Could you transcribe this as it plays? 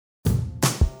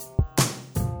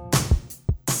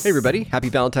Hey everybody, happy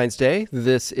Valentine's Day.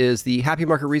 This is the Happy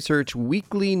Market Research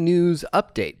Weekly News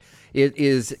Update. It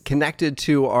is connected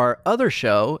to our other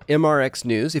show, MRX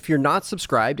News. If you're not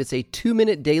subscribed, it's a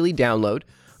 2-minute daily download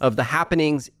of the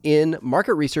happenings in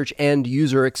market research and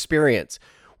user experience.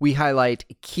 We highlight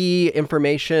key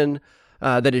information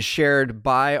that is shared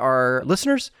by our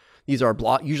listeners. These are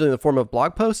usually in the form of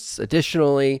blog posts.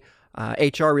 Additionally,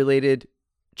 HR-related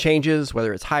changes,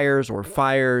 whether it's hires or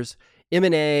fires,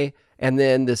 M&A, and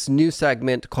then this new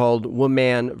segment called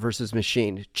Woman versus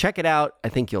Machine. Check it out. I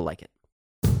think you'll like it.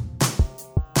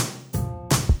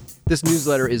 This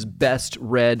newsletter is best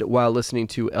read while listening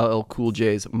to LL Cool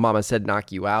J's Mama Said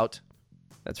Knock You Out.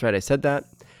 That's right, I said that.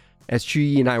 As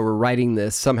Chuyi and I were writing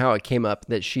this, somehow it came up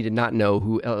that she did not know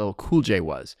who LL Cool J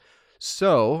was.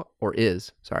 LL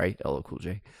Cool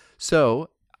J. So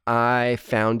I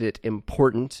found it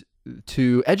important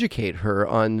to educate her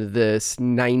on this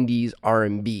 90s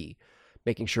R&B,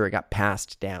 making sure it got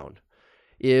passed down.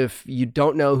 If you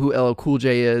don't know who LL Cool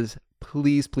J is,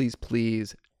 please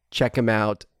check him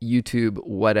out. YouTube,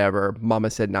 whatever.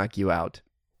 Mama Said Knock You Out.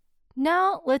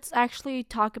 Now let's actually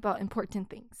talk about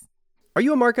important things. Are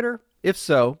you a marketer? If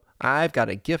so, I've got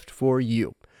a gift for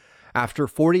you. After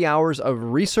 40 hours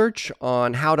of research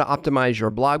on how to optimize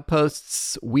your blog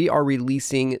posts, we are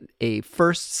releasing a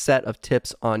first set of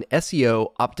tips on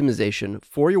SEO optimization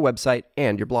for your website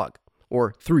and your blog,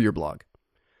 or through your blog.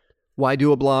 Why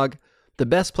do a blog? The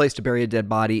best place to bury a dead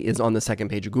body is on the second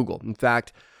page of Google. In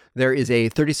fact, there is a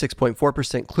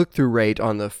 36.4% click-through rate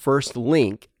on the first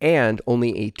link and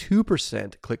only a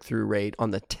 2% click-through rate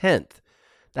on the 10th.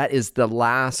 That is the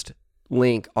last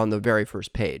link on the very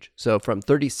first page. So from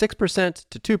 36%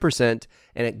 to 2%,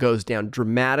 and it goes down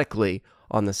dramatically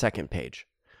on the second page.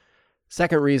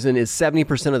 Second reason is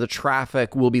 70% of the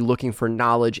traffic will be looking for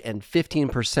knowledge and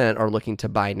 15% are looking to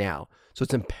buy now. So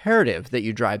it's imperative that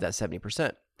you drive that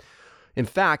 70%. In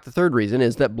fact, the third reason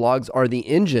is that blogs are the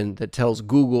engine that tells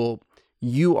Google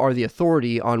you are the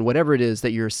authority on whatever it is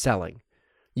that you're selling.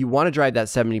 You want to drive that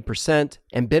 70%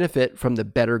 and benefit from the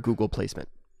better Google placement.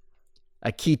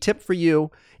 A key tip for you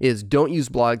is don't use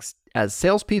blogs as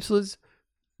sales pieces.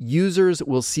 Users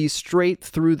will see straight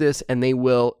through this and they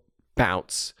will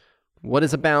bounce. What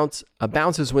is a bounce? A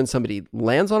bounce is when somebody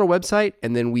lands on a website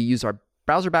and then we use our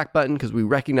browser back button because we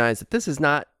recognize that this is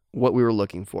not what we were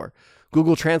looking for.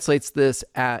 Google translates this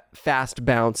at fast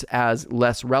bounce as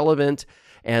less relevant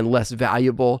and less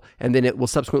valuable, and then it will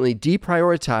subsequently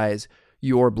deprioritize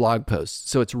your blog posts.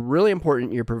 So it's really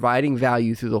important you're providing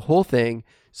value through the whole thing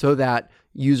so that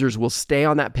users will stay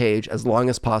on that page as long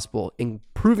as possible,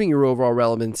 improving your overall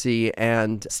relevancy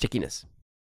and stickiness.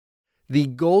 The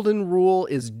golden rule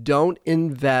is don't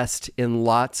invest in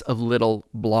lots of little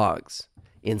blogs.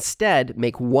 Instead,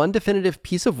 make one definitive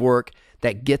piece of work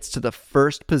that gets to the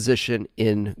first position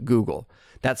in Google.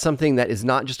 That's something that is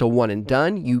not just a one and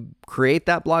done. You create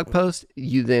that blog post,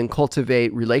 you then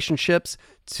cultivate relationships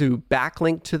to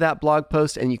backlink to that blog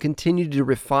post, and you continue to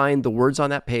refine the words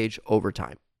on that page over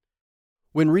time.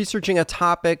 When researching a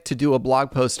topic to do a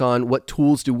blog post on, what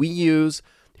tools do we use?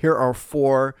 Here are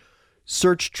 4.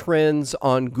 Search trends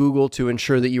on Google to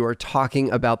ensure that you are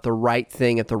talking about the right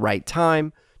thing at the right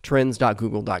time.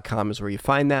 Trends.google.com is where you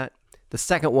find that. The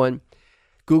second one,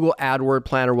 Google AdWord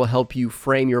Planner will help you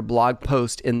frame your blog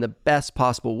post in the best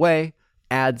possible way.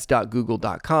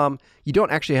 Ads.google.com. You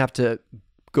don't actually have to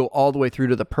go all the way through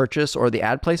to the purchase or the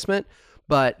ad placement,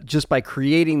 but just by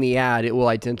creating the ad, it will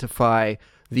identify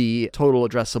the total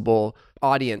addressable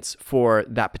audience for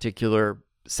that particular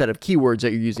set of keywords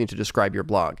that you're using to describe your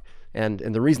blog. And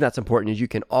the reason that's important is you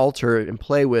can alter and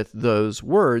play with those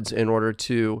words in order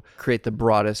to create the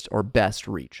broadest or best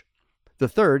reach. The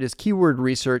third is keyword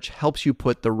research helps you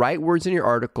put the right words in your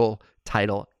article,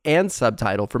 title, and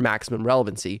subtitle for maximum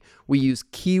relevancy. We use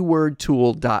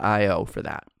keywordtool.io for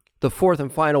that. The fourth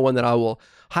and final one that I will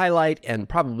highlight, and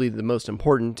probably the most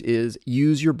important, is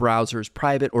use your browser's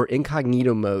private or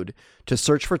incognito mode to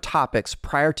search for topics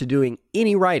prior to doing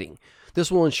any writing. This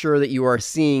will ensure that you are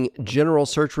seeing general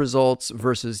search results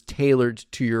versus tailored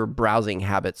to your browsing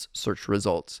habits search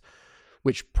results,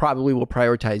 which probably will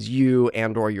prioritize you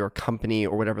and or your company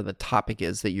or whatever the topic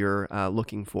is that you're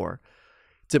looking for.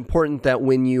 It's important that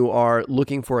when you are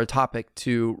looking for a topic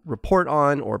to report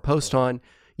on or post on,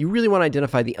 you really want to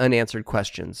identify the unanswered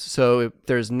questions. So if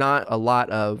there's not a lot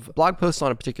of blog posts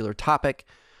on a particular topic,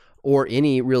 or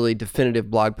any really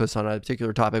definitive blog post on a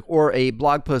particular topic, or a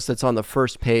blog post that's on the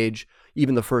first page,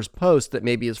 even the first post that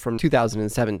maybe is from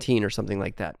 2017 or something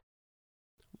like that.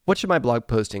 What should my blog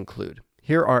post include?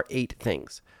 Here are 8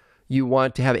 things. You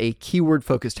want to have a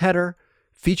keyword-focused header,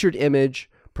 featured image,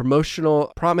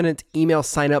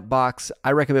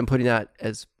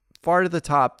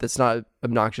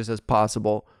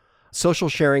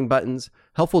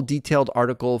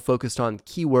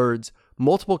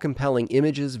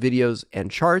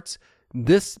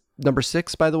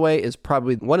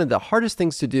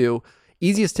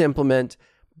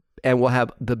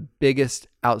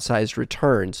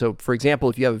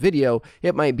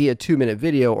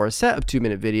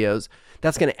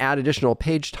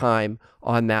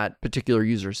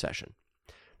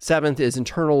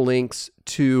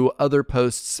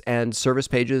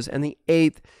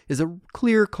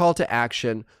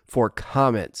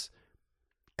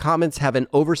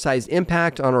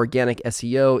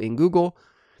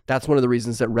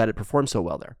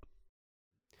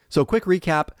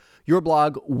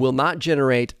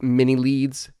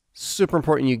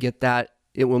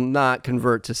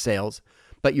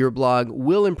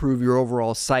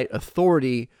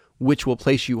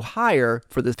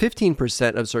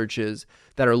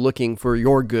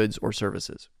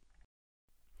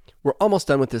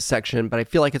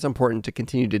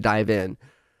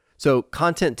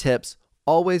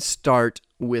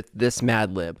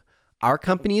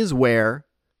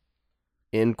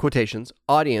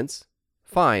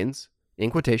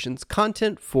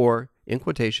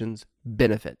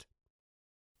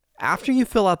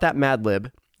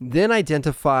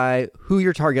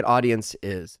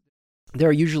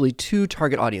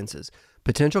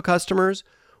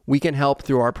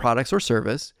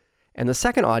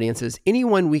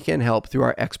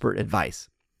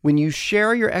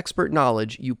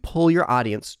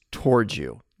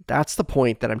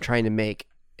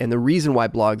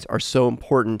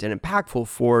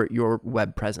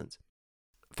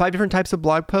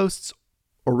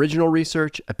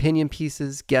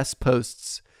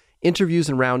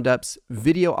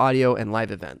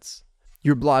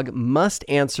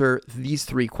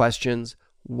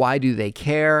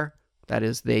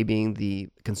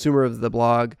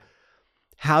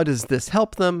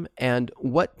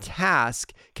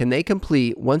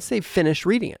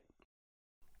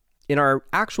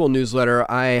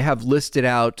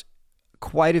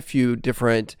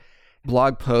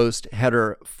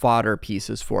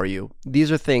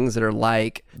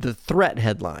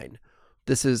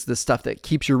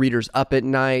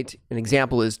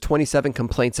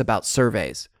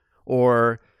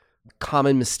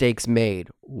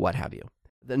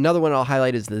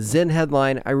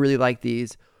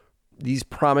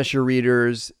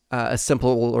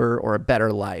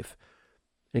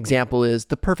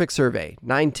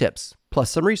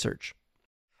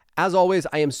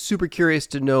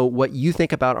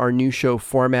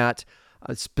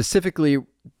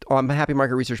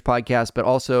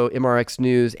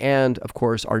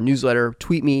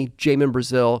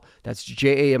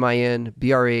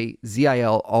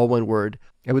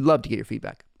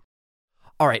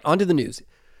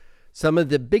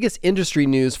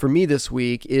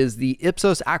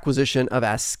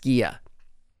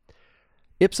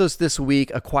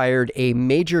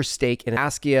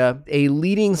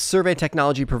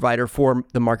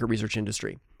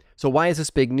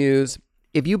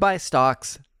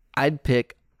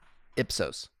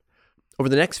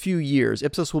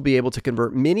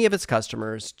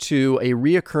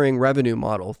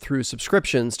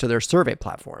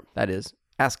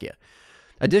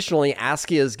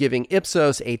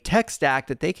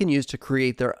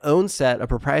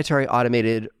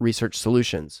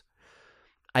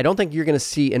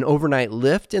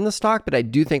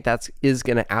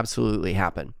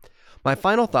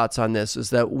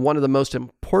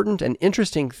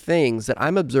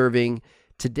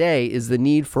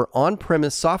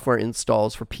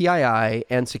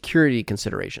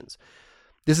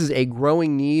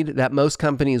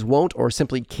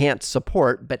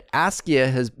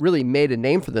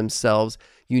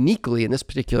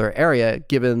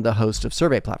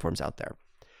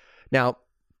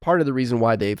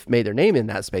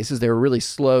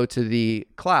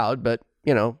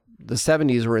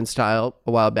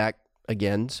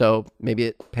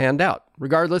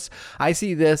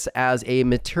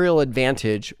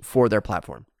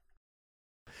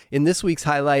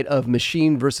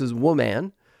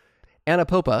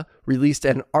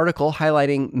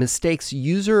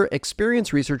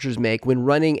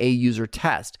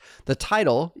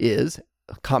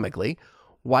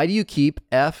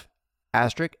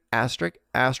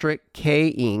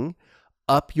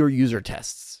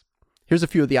 Here's a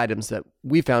few of the items that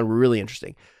we found were really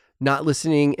interesting. Not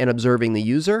listening and observing the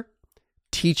user,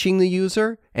 teaching the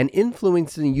user, and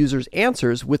influencing the user's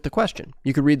answers with the question.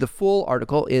 You can read the full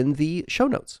article in the show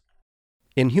notes.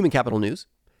 In human capital news,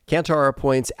 Kantar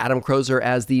appoints Adam Crozer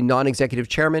as the non-executive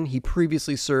chairman. He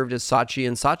previously served as Saatchi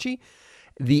 & Saatchi,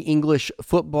 the English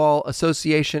Football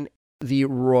Association, the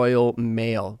Royal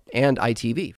Mail, and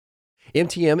ITV.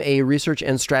 MTM, a research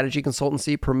and strategy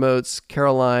consultancy, promotes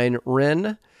Caroline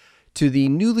Wren to the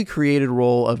newly created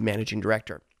role of managing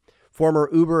director. Former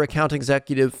Uber account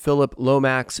executive Philip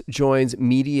Lomax joins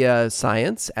Media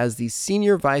Science as the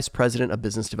senior vice president of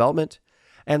business development.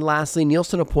 And lastly,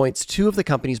 Nielsen appoints two of the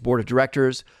company's board of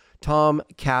directors, Tom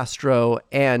Castro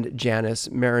and Janice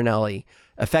Marinelli,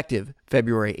 effective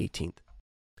February 18th.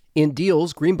 In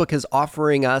deals, Greenbook is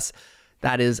offering us,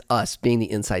 that is us being the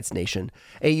Insights Nation,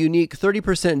 a unique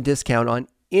 30% discount on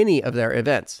any of their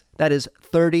events. That is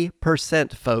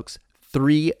 30%, folks.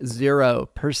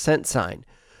 30% sign.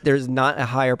 There's not a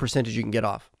higher percentage you can get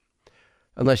off,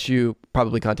 unless you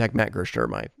probably contact Matt Gerster,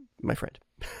 my friend.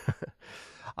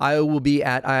 I will be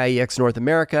at IIEX North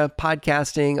America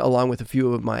podcasting along with a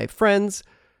few of my friends.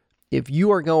 If you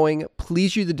are going,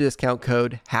 please use the discount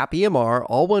code HAPPYMR,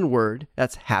 all one word.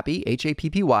 That's happy,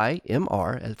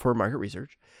 HAPPYMR for market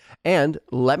research. And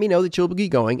let me know that you'll be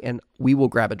going and we will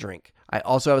grab a drink. I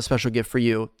also have a special gift for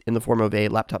you in the form of a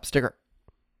laptop sticker.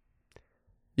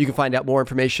 You can find out more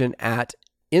information at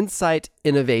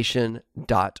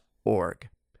insightinnovation.org.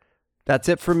 That's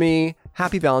it for me.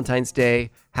 Happy Valentine's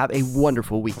Day. Have a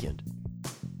wonderful weekend.